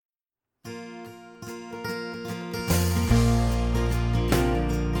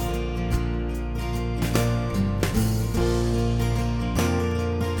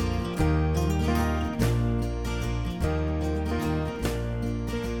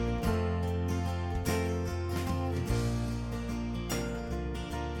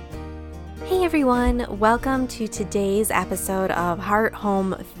Hey everyone, welcome to today's episode of Heart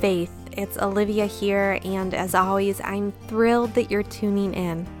Home Faith. It's Olivia here, and as always, I'm thrilled that you're tuning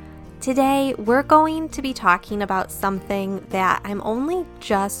in. Today, we're going to be talking about something that I'm only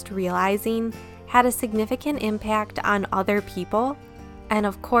just realizing had a significant impact on other people, and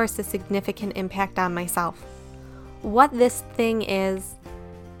of course, a significant impact on myself. What this thing is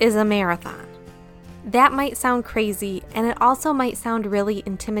a marathon. That might sound crazy, and it also might sound really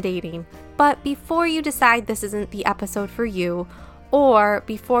intimidating. But before you decide this isn't the episode for you, or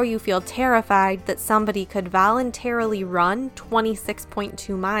before you feel terrified that somebody could voluntarily run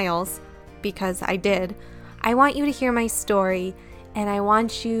 26.2 miles, because I did, I want you to hear my story, and I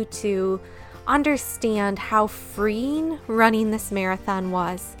want you to understand how freeing running this marathon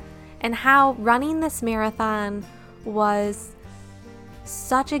was, and how running this marathon was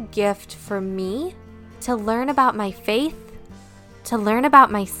such a gift for me to learn about my faith, to learn about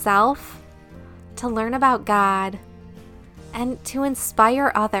myself, to learn about God, and to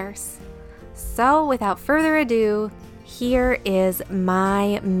inspire others. So without further ado, here is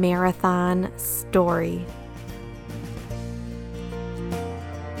my marathon story.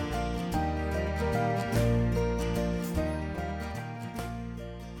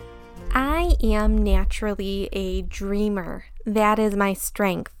 I am naturally a dreamer. That is my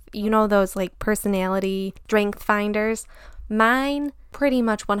strength. You know those like personality strength finders? Mine, pretty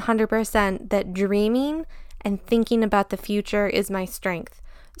much 100% that dreaming and thinking about the future is my strength.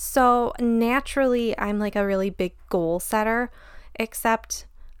 So naturally, I'm like a really big goal setter, except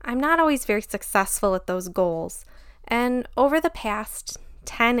I'm not always very successful at those goals. And over the past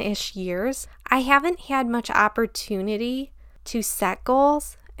 10-ish years, I haven't had much opportunity to set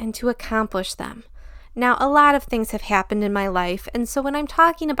goals and to accomplish them. Now, a lot of things have happened in my life, and so when I'm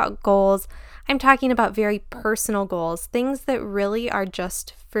talking about goals, I'm talking about very personal goals, things that really are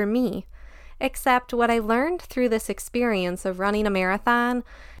just for me. Except what I learned through this experience of running a marathon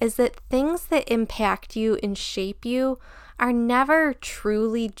is that things that impact you and shape you are never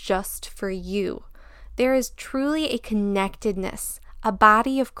truly just for you. There is truly a connectedness, a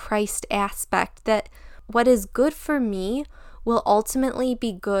body of Christ aspect that what is good for me will ultimately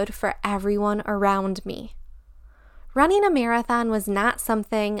be good for everyone around me. Running a marathon was not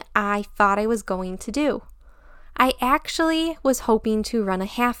something I thought I was going to do. I actually was hoping to run a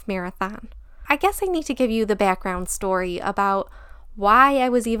half marathon. I guess I need to give you the background story about why I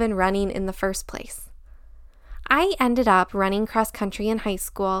was even running in the first place. I ended up running cross country in high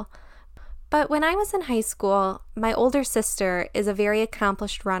school, but when I was in high school, my older sister is a very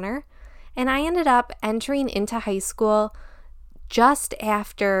accomplished runner, and I ended up entering into high school just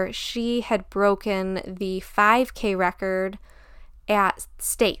after she had broken the 5K record at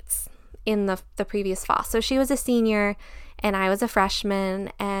States in the previous fall. So she was a senior and I was a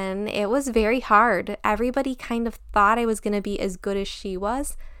freshman, and it was very hard. Everybody kind of thought I was going to be as good as she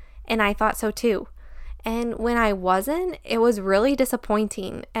was, and I thought so too. And when I wasn't, it was really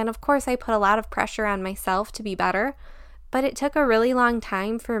disappointing. And of course, I put a lot of pressure on myself to be better, but it took a really long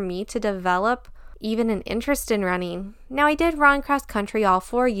time for me to develop even an interest in running. Now, I did run cross country all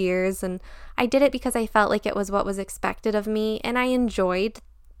 4 years, and I did it because I felt like it was what was expected of me, and I enjoyed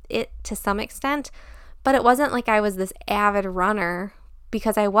it to some extent, but it wasn't like I was this avid runner,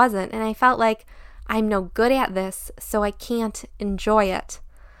 because I wasn't, and I felt like I'm no good at this, so I can't enjoy it.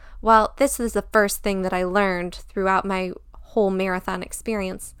 Well, this was the first thing that I learned throughout my whole marathon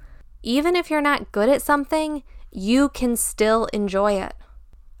experience. Even if you're not good at something, you can still enjoy it.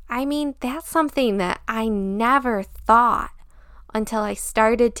 I mean, that's something that I never thought until I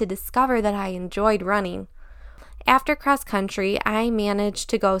started to discover that I enjoyed running. After cross country, I managed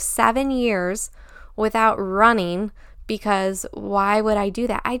to go 7 years without running because why would I do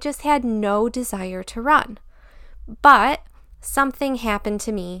that? I just had no desire to run. But something happened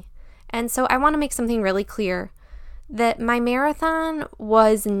to me, and so I want to make something really clear that my marathon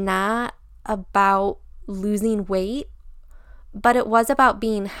was not about losing weight, but it was about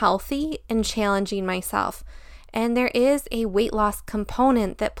being healthy and challenging myself. And there is a weight loss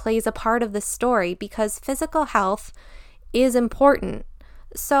component that plays a part of the story because physical health is important.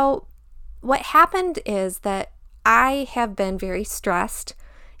 So what happened is that I have been very stressed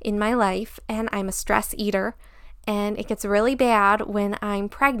in my life, and I'm a stress eater, and it gets really bad when I'm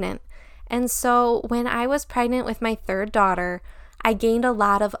pregnant. And so when I was pregnant with my third daughter, I gained a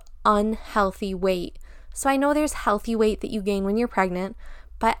lot of unhealthy weight. So I know there's healthy weight that you gain when you're pregnant,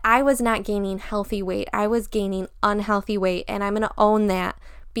 but I was not gaining healthy weight. I was gaining unhealthy weight, and I'm going to own that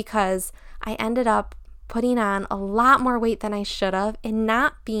because I ended up putting on a lot more weight than I should have and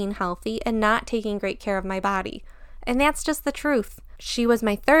not being healthy and not taking great care of my body. And that's just the truth. she was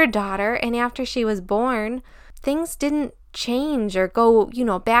my third daughter, and after she was born, things didn't change or go,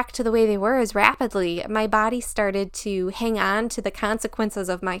 back to the way they were as rapidly. My body started to hang on to the consequences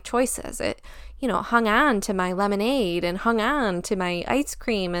of my choices. It, hung on to my lemonade and hung on to my ice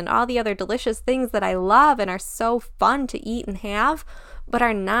cream and all the other delicious things that I love and are so fun to eat and have, but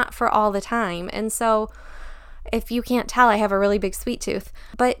are not for all the time. And so, if you can't tell, I have a really big sweet tooth.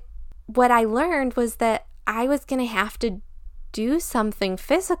 But what I learned was that I was going to have to do something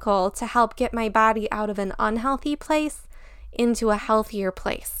physical to help get my body out of an unhealthy place into a healthier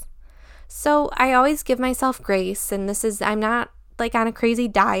place. So I always give myself grace, and I'm not like on a crazy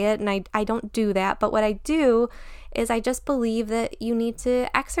diet, and I don't do that, but what I do is I just believe that you need to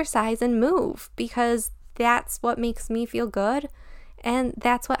exercise and move, because that's what makes me feel good, and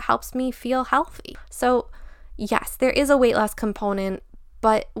that's what helps me feel healthy. So yes, there is a weight loss component,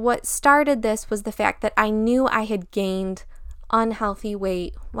 but what started this was the fact that I knew I had gained unhealthy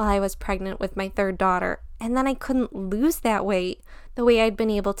weight while I was pregnant with my third daughter, and then I couldn't lose that weight the way I'd been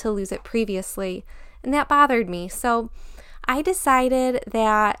able to lose it previously, and that bothered me. So I decided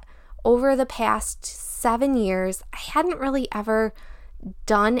that over the past 7 years, I hadn't really ever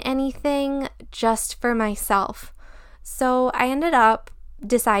done anything just for myself. So I ended up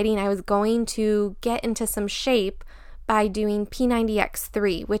deciding I was going to get into some shape by doing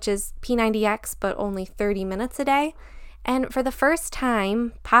P90X3, which is P90X but only 30 minutes a day. And for the first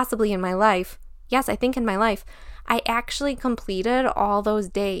time, possibly in my life, yes, I think in my life, I actually completed all those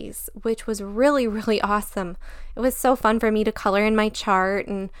days, which was really, really awesome. It was so fun for me to color in my chart.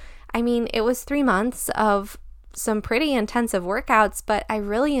 And it was 3 months of some pretty intensive workouts, but I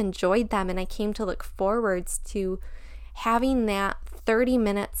really enjoyed them. And I came to look forwards to having that 30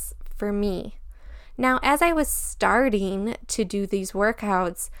 minutes for me. Now, as I was starting to do these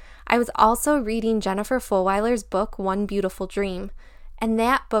workouts, I was also reading Jennifer Fulwiler's book, One Beautiful Dream. And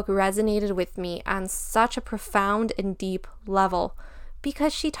that book resonated with me on such a profound and deep level,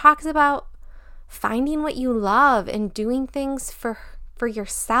 because she talks about finding what you love and doing things for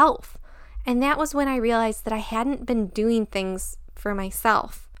yourself. And that was when I realized that I hadn't been doing things for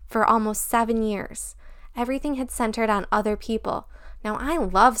myself for almost 7 years. Everything had centered on other people. Now, I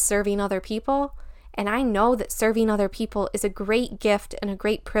love serving other people, and I know that serving other people is a great gift and a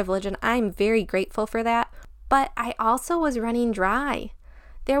great privilege, and I'm very grateful for that. But I also was running dry.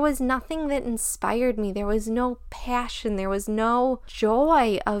 There was nothing that inspired me. There was no passion. There was no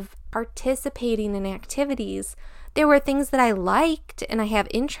joy of participating in activities. There were things that I liked and I have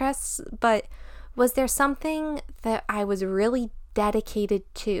interests, but was there something that I was really dedicated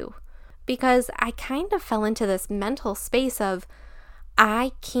to? Because I kind of fell into this mental space of,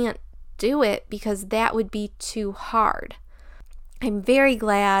 I can't do it because that would be too hard. I'm very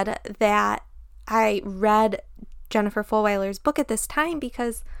glad that I read Jennifer Fulwiler's book at this time,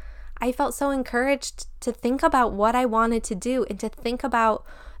 because I felt so encouraged to think about what I wanted to do and to think about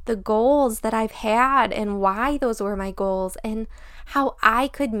the goals that I've had and why those were my goals and how I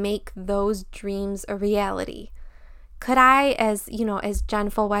could make those dreams a reality. Could I, as Jen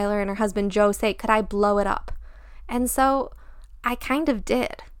Fulwiler and her husband Joe say, could I blow it up? And so I kind of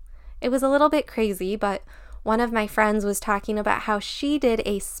did. It was a little bit crazy, but one of my friends was talking about how she did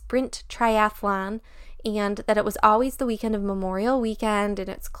a sprint triathlon, and that it was always the weekend of Memorial Weekend, and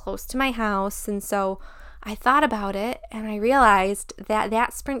it's close to my house. And so I thought about it, and I realized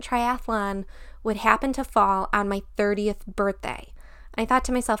that sprint triathlon would happen to fall on my 30th birthday. I thought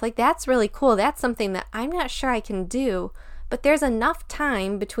to myself, that's really cool. That's something that I'm not sure I can do, but there's enough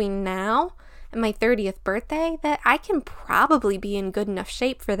time between now and my 30th birthday that I can probably be in good enough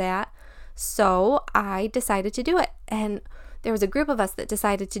shape for that. So I decided to do it, and there was a group of us that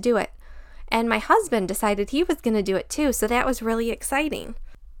decided to do it. And my husband decided he was going to do it too, so that was really exciting.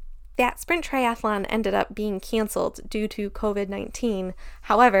 That sprint triathlon ended up being canceled due to COVID-19.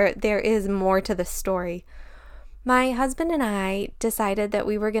 However, there is more to the story. My husband and I decided that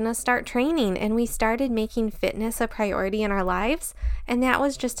we were going to start training, and we started making fitness a priority in our lives. And that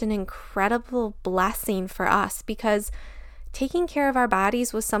was just an incredible blessing for us, because taking care of our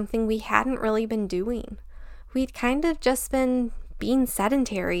bodies was something we hadn't really been doing. We'd kind of just been being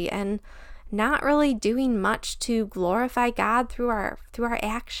sedentary and not really doing much to glorify God through our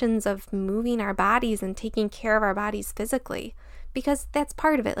actions of moving our bodies and taking care of our bodies physically, because that's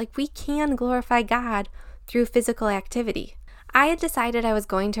part of it. We can glorify God through physical activity. I had decided I was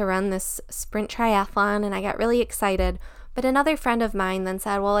going to run this sprint triathlon, and I got really excited, but another friend of mine then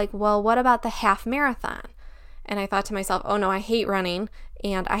said, well, what about the half marathon? And I thought to myself, oh no, I hate running,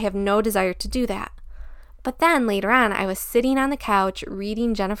 and I have no desire to do that. But then later on, I was sitting on the couch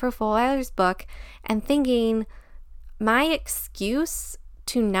reading Jennifer Fulwiler's book and thinking, my excuse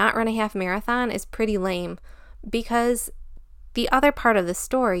to not run a half marathon is pretty lame, because the other part of the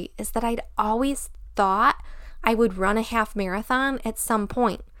story is that I'd always thought I would run a half marathon at some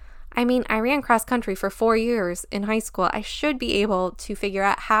point. I mean, I ran cross country for 4 years in high school. I should be able to figure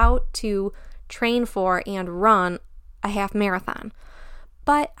out how to train for and run a half marathon.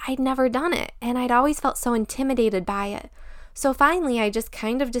 But I'd never done it, and I'd always felt so intimidated by it. So finally, I just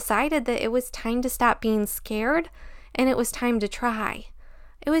kind of decided that it was time to stop being scared, and it was time to try.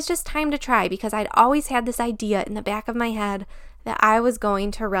 It was just time to try, because I'd always had this idea in the back of my head that I was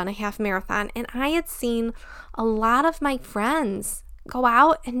going to run a half marathon, and I had seen a lot of my friends go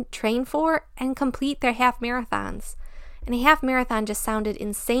out and train for and complete their half marathons. And a half marathon just sounded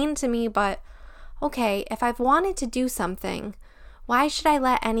insane to me, but okay, if I've wanted to do something, why should I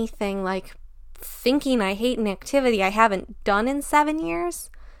let anything like thinking I hate an activity I haven't done in 7 years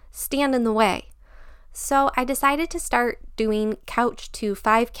stand in the way? So I decided to start doing Couch to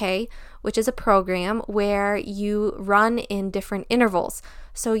 5K, which is a program where you run in different intervals.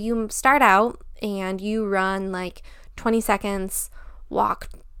 So you start out and you run like 20 seconds, walk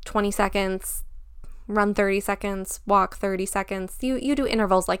 20 seconds, run 30 seconds, walk 30 seconds. You do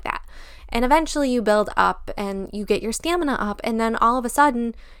intervals like that. And eventually you build up and you get your stamina up, and then all of a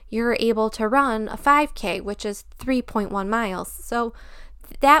sudden you're able to run a 5K, which is 3.1 miles. So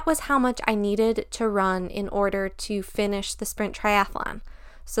that was how much I needed to run in order to finish the sprint triathlon.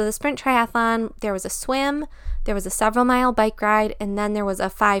 So the sprint triathlon, there was a swim, there was a several mile bike ride, and then there was a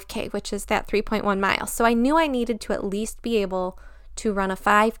 5K, which is that 3.1 miles. So I knew I needed to at least be able to run a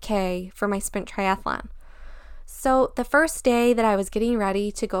 5K for my sprint triathlon. So the first day that I was getting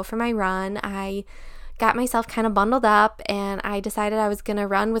ready to go for my run, I got myself kind of bundled up, and I decided I was going to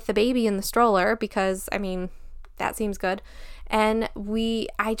run with the baby in the stroller because, I mean, that seems good. And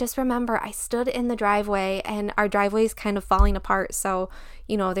I just remember I stood in the driveway, and our driveway is kind of falling apart. So,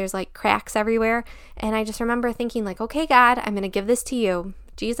 there's like cracks everywhere. And I just remember thinking like, okay, God, I'm going to give this to you.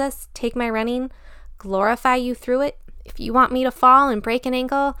 Jesus, take my running, glorify you through it. If you want me to fall and break an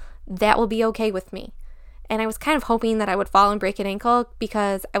ankle, that will be okay with me. And I was kind of hoping that I would fall and break an ankle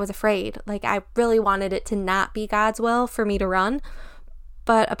because I was afraid. Like, I really wanted it to not be God's will for me to run.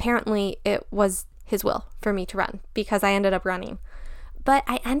 But apparently it was His will for me to run because I ended up running. But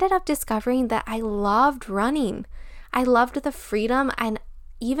I ended up discovering that I loved running. I loved the freedom, and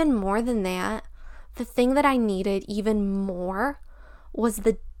even more than that, the thing that I needed even more was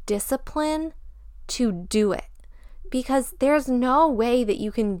the discipline to do it. Because there's no way that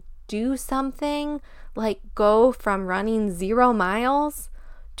you can do something like go from running 0 miles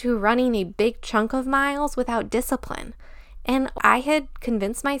to running a big chunk of miles without discipline. And I had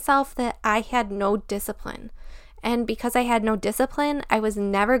convinced myself that I had no discipline. And because I had no discipline, I was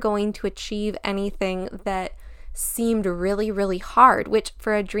never going to achieve anything that seemed really, really hard, which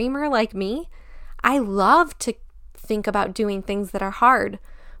for a dreamer like me, I love to think about doing things that are hard.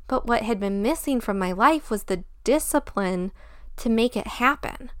 But what had been missing from my life was the discipline to make it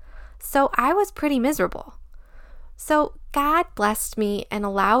happen. So I was pretty miserable. So God blessed me and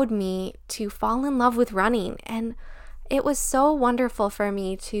allowed me to fall in love with running. And it was so wonderful for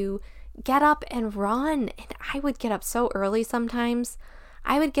me to get up and run. And I would get up so early sometimes.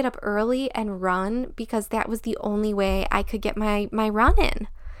 I would get up early and run because that was the only way I could get my run in.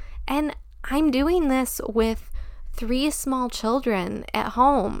 And I'm doing this with 3 small children at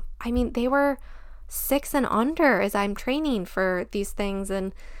home. I mean, they were 6 and under as I'm training for these things,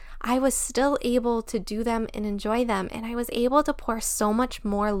 and I was still able to do them and enjoy them. And I was able to pour so much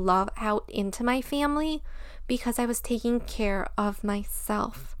more love out into my family because I was taking care of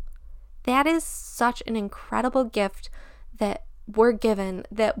myself. That is such an incredible gift that we're given,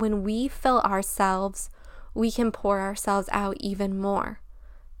 that when we fill ourselves, we can pour ourselves out even more.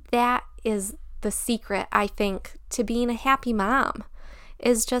 That is the secret, I think, to being a happy mom,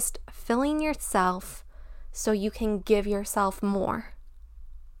 is just filling yourself so you can give yourself more.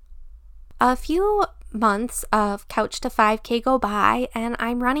 A few months of Couch to 5K go by, and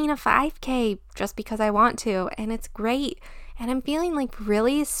I'm running a 5K just because I want to, and it's great. And I'm feeling like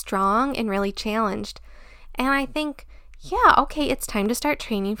really strong and really challenged. And I think, yeah, okay, it's time to start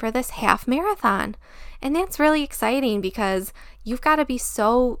training for this half marathon. And that's really exciting because you've got to be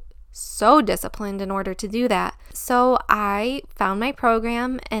so disciplined in order to do that. So I found my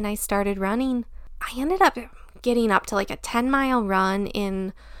program and I started running. I ended up getting up to like a 10-mile run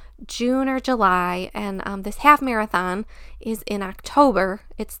in June or July, and this half marathon is in October.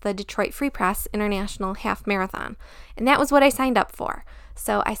 It's the Detroit Free Press International Half Marathon, and that was what I signed up for.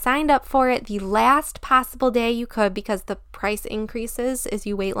 So I signed up for it the last possible day you could because the price increases as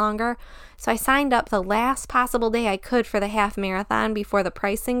you wait longer. So I signed up the last possible day I could for the half marathon before the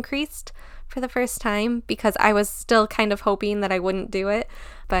price increased for the first time because I was still kind of hoping that I wouldn't do it.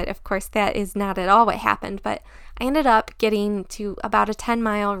 But of course, that is not at all what happened. But I ended up getting to about a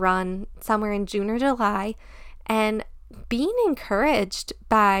 10-mile run somewhere in June or July and being encouraged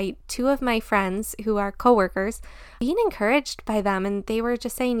by two of my friends who are coworkers, being encouraged by them. And they were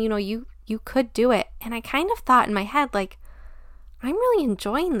just saying, you could do it. And I kind of thought in my head, like, I'm really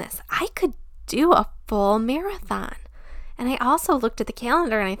enjoying this. I could do a full marathon. And I also looked at the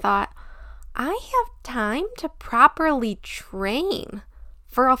calendar and I thought, I have time to properly train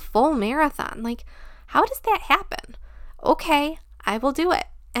for a full marathon. Like, how does that happen? Okay, I will do it.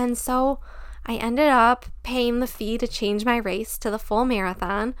 And so I ended up paying the fee to change my race to the full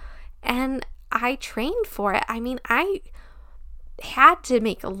marathon, and I trained for it. I mean, I had to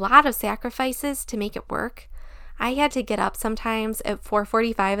make a lot of sacrifices to make it work. I had to get up sometimes at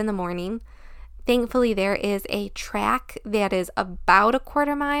 4:45 in the morning. Thankfully, there is a track that is about a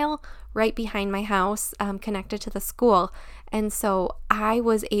quarter mile right behind my house, connected to the school. And so I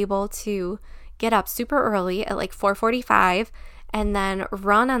was able to get up super early at like 4:45 and then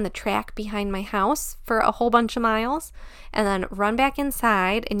run on the track behind my house for a whole bunch of miles and then run back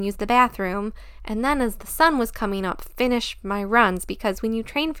inside and use the bathroom. And then as the sun was coming up, finish my runs, because when you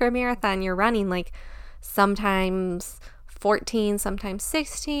train for a marathon, you're running like sometimes 14, sometimes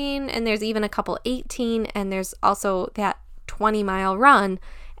 16, and there's even a couple 18, and there's also that 20-mile run.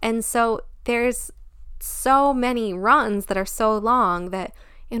 And so there's so many runs that are so long that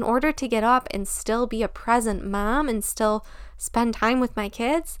in order to get up and still be a present mom and still spend time with my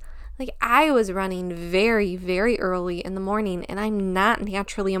kids, like, I was running very, very early in the morning, and I'm not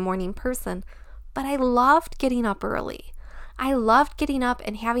naturally a morning person, but I loved getting up early. I loved getting up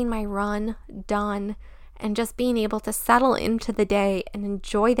and having my run done and just being able to settle into the day and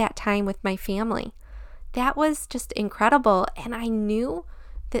enjoy that time with my family. That was just incredible. And I knew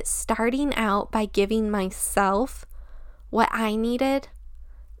that starting out by giving myself what I needed,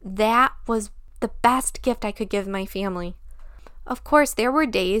 that was the best gift I could give my family. Of course, there were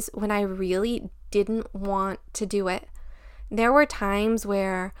days when I really didn't want to do it. There were times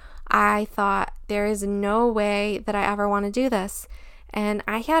where I thought, there is no way that I ever want to do this. And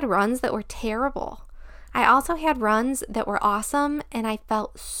I had runs that were terrible. I also had runs that were awesome, and I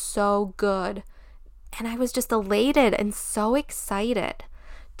felt so good. And I was just elated and so excited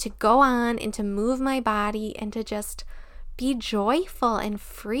to go on and to move my body and to just be joyful and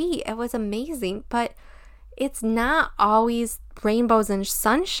free. It was amazing, but it's not always rainbows and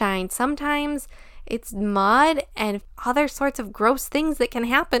sunshine. Sometimes it's mud and other sorts of gross things that can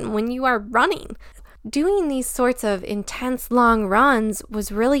happen when you are running. Doing these sorts of intense long runs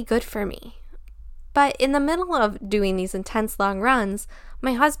was really good for me. But in the middle of doing these intense long runs,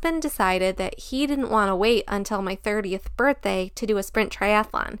 my husband decided that he didn't want to wait until my 30th birthday to do a sprint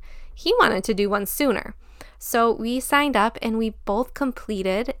triathlon. He wanted to do one sooner. So we signed up and we both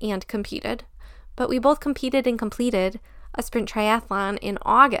completed and competed. But we both competed and completed a sprint triathlon in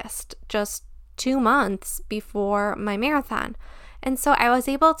August, just 2 months before my marathon. And so I was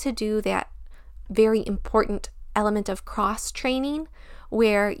able to do that very important element of cross training,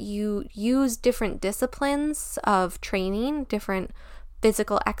 where you use different disciplines of training, different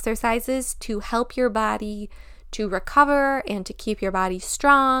physical exercises to help your body to recover and to keep your body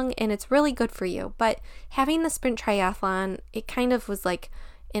strong, and it's really good for you. But having the sprint triathlon, it kind of was like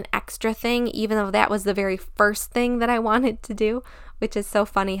an extra thing, even though that was the very first thing that I wanted to do, which is so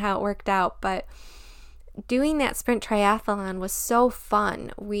funny how it worked out. But doing that sprint triathlon was so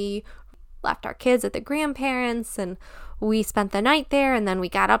fun. We left our kids at the grandparents and we spent the night there, and then we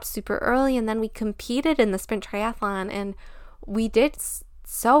got up super early, and then we competed in the sprint triathlon, and we did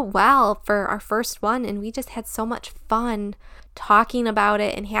so well for our first one, and we just had so much fun talking about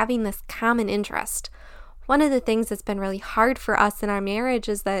it and having this common interest. One of the things that's been really hard for us in our marriage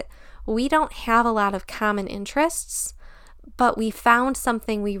is that we don't have a lot of common interests, but we found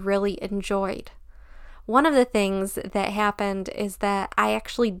something we really enjoyed. One of the things that happened is that I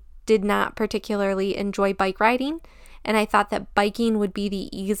actually did not particularly enjoy bike riding, and I thought that biking would be the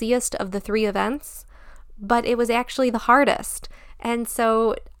easiest of the 3 events, but it was actually the hardest. And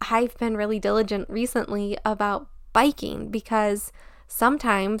so I've been really diligent recently about biking, because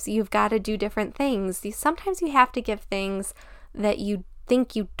sometimes you've got to do different things. Sometimes you have to give things that you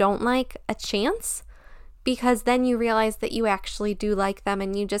think you don't like a chance, because then you realize that you actually do like them,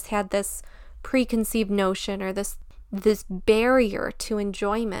 and you just had this preconceived notion or this barrier to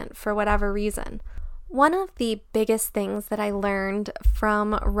enjoyment for whatever reason. One of the biggest things that I learned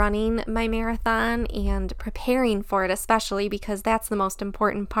from running my marathon and preparing for it, especially because that's the most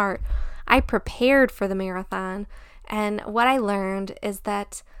important part, I prepared for the marathon. And what I learned is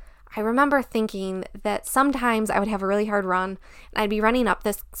that I remember thinking that sometimes I would have a really hard run and I'd be running up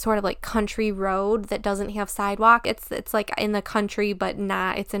this sort of like country road that doesn't have sidewalk. It's like in the country, but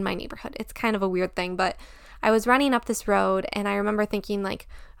not, it's in my neighborhood. It's kind of a weird thing, but I was running up this road and I remember thinking like,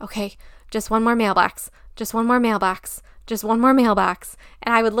 okay, just one more mailbox, just one more mailbox, just one more mailbox.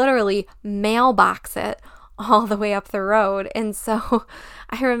 And I would literally mailbox it all the way up the road. And so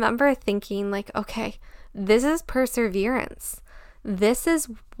I remember thinking like, okay, this is perseverance. This is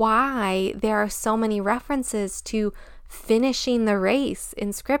why there are so many references to finishing the race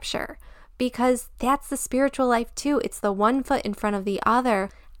in Scripture, because that's the spiritual life too. It's the one foot in front of the other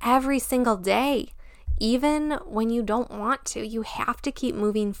every single day. Even when you don't want to, you have to keep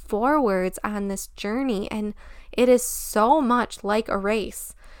moving forwards on this journey. And it is so much like a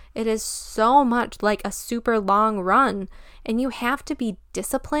race. It is so much like a super long run. And you have to be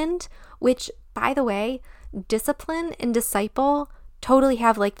disciplined, which, by the way, discipline and disciple totally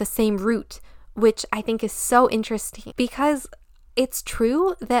have like the same root, which I think is so interesting, because it's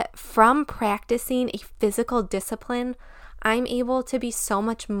true that from practicing a physical discipline, I'm able to be so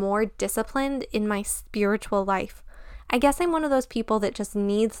much more disciplined in my spiritual life. I guess I'm one of those people that just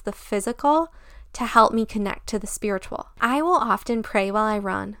needs the physical to help me connect to the spiritual. I will often pray while I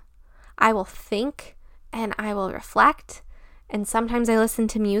run. I will think and I will reflect, and sometimes I listen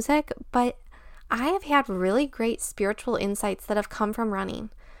to music, but I have had really great spiritual insights that have come from running,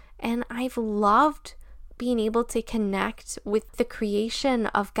 and I've loved being able to connect with the creation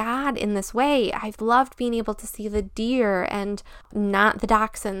of God in this way. I've loved being able to see the deer and not the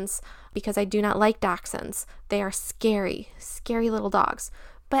dachshunds, because I do not like dachshunds. They are scary, scary little dogs.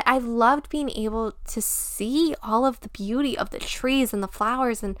 But I've loved being able to see all of the beauty of the trees and the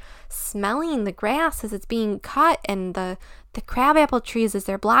flowers and smelling the grass as it's being cut, and the crabapple trees as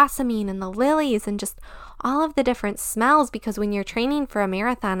they're blossoming, and the lilies, and just all of the different smells, because when you're training for a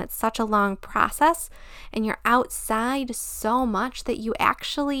marathon, it's such a long process and you're outside so much that you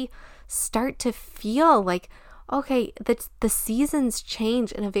actually start to feel like, okay, the seasons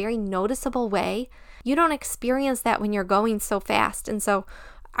change in a very noticeable way. You don't experience that when you're going so fast. And so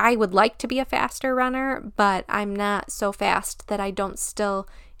I would like to be a faster runner, but I'm not so fast that I don't still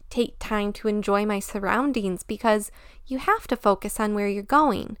take time to enjoy my surroundings, because you have to focus on where you're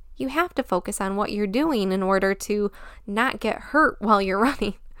going. You have to focus on what you're doing in order to not get hurt while you're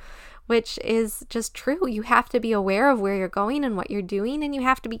running, which is just true. You have to be aware of where you're going and what you're doing, and you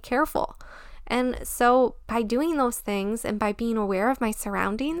have to be careful. And so by doing those things and by being aware of my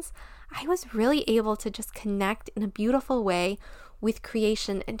surroundings, I was really able to just connect in a beautiful way with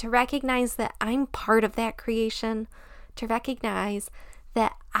creation, and to recognize that I'm part of that creation, to recognize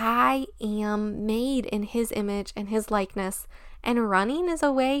that I am made in His image and His likeness, and running is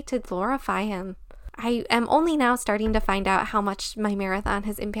a way to glorify Him. I am only now starting to find out how much my marathon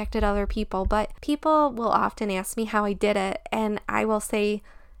has impacted other people, but people will often ask me how I did it, and I will say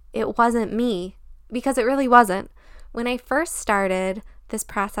it wasn't me, because it really wasn't. When I first started this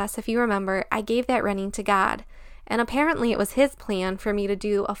process, if you remember, I gave that running to God. And apparently it was His plan for me to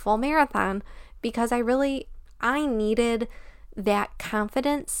do a full marathon, because I needed that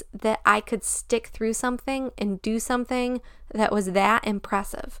confidence that I could stick through something and do something that was that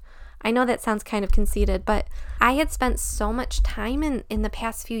impressive. I know that sounds kind of conceited, but I had spent so much time in the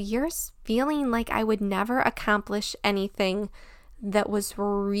past few years feeling like I would never accomplish anything that was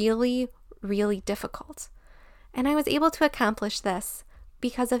really, really difficult. And I was able to accomplish this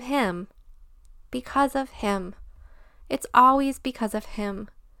because of Him. Because of Him. It's always because of Him.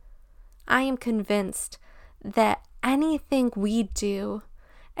 I am convinced that anything we do,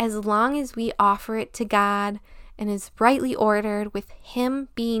 as long as we offer it to God and is rightly ordered with Him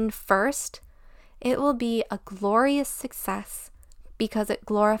being first, it will be a glorious success because it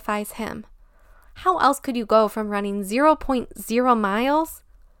glorifies Him. How else could you go from running 0.0 miles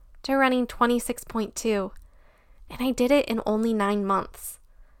to running 26.2? And I did it in only 9 months.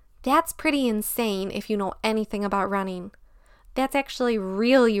 That's pretty insane if you know anything about running. That's actually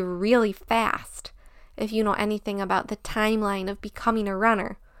really, really fast if you know anything about the timeline of becoming a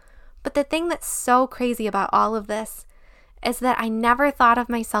runner. But the thing that's so crazy about all of this is that I never thought of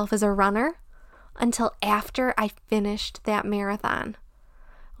myself as a runner until after I finished that marathon,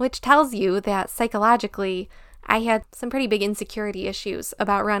 which tells you that psychologically I had some pretty big insecurity issues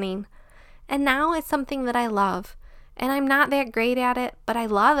about running. And now it's something that I love. And I'm not that great at it, but I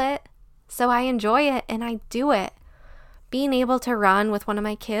love it. So I enjoy it and I do it. being able to run with one of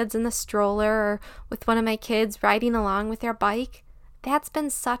my kids in the stroller or with one of my kids riding along with their bike, that's been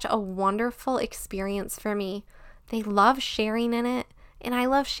such a wonderful experience for me. They love sharing in it, and I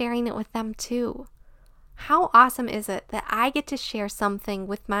love sharing it with them too. How awesome is it that I get to share something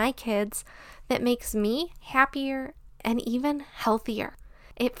with my kids that makes me happier and even healthier?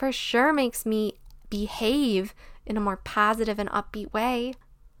 It for sure makes me behave in a more positive and upbeat way.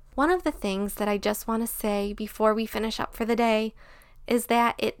 One of the things that I just want to say before we finish up for the day is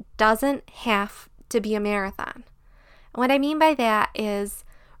that it doesn't have to be a marathon. What I mean by that is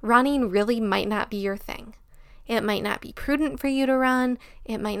running really might not be your thing. It might not be prudent for you to run.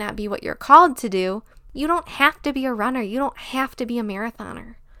 It might not be what you're called to do. You don't have to be a runner. You don't have to be a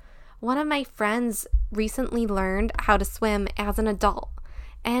marathoner. One of my friends recently learned how to swim as an adult.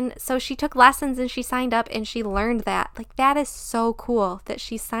 And so she took lessons and she signed up and she learned that. Like, that is so cool that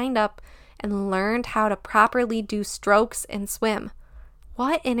she signed up and learned how to properly do strokes and swim.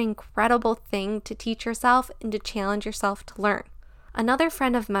 What an incredible thing to teach yourself and to challenge yourself to learn. Another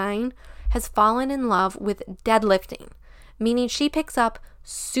friend of mine has fallen in love with deadlifting, meaning she picks up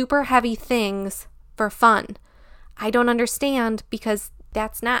super heavy things for fun. I don't understand because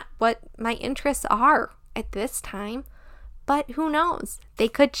that's not what my interests are at this time, but who knows? They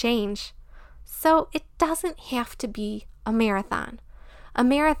could change. So it doesn't have to be a marathon. A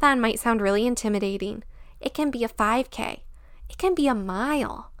marathon might sound really intimidating. It can be a 5K. It can be a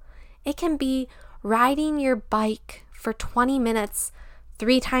mile. It can be riding your bike for 20 minutes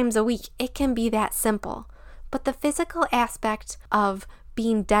 3 times a week. It can be that simple. But the physical aspect of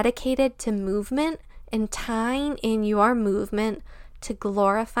being dedicated to movement and tying in your movement to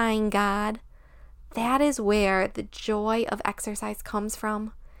glorifying God, that is where the joy of exercise comes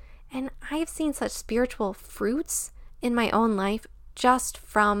from. And I've seen such spiritual fruits in my own life just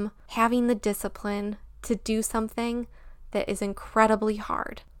from having the discipline to do something that is incredibly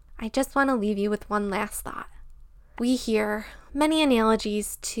hard. I just want to leave you with one last thought. We hear many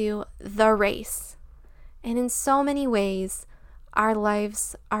analogies to the race, and in so many ways, our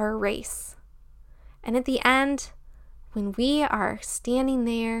lives are a race. And at the end, when we are standing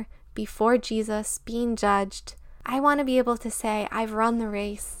there before Jesus being judged, I want to be able to say, I've run the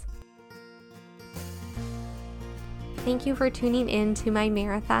race. Thank you for tuning in to my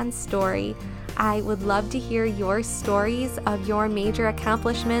marathon story. I would love to hear your stories of your major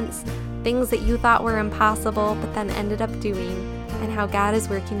accomplishments, things that you thought were impossible but then ended up doing, and how God is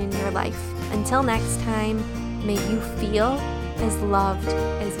working in your life. Until next time, may you feel as loved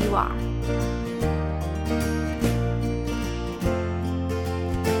as you are.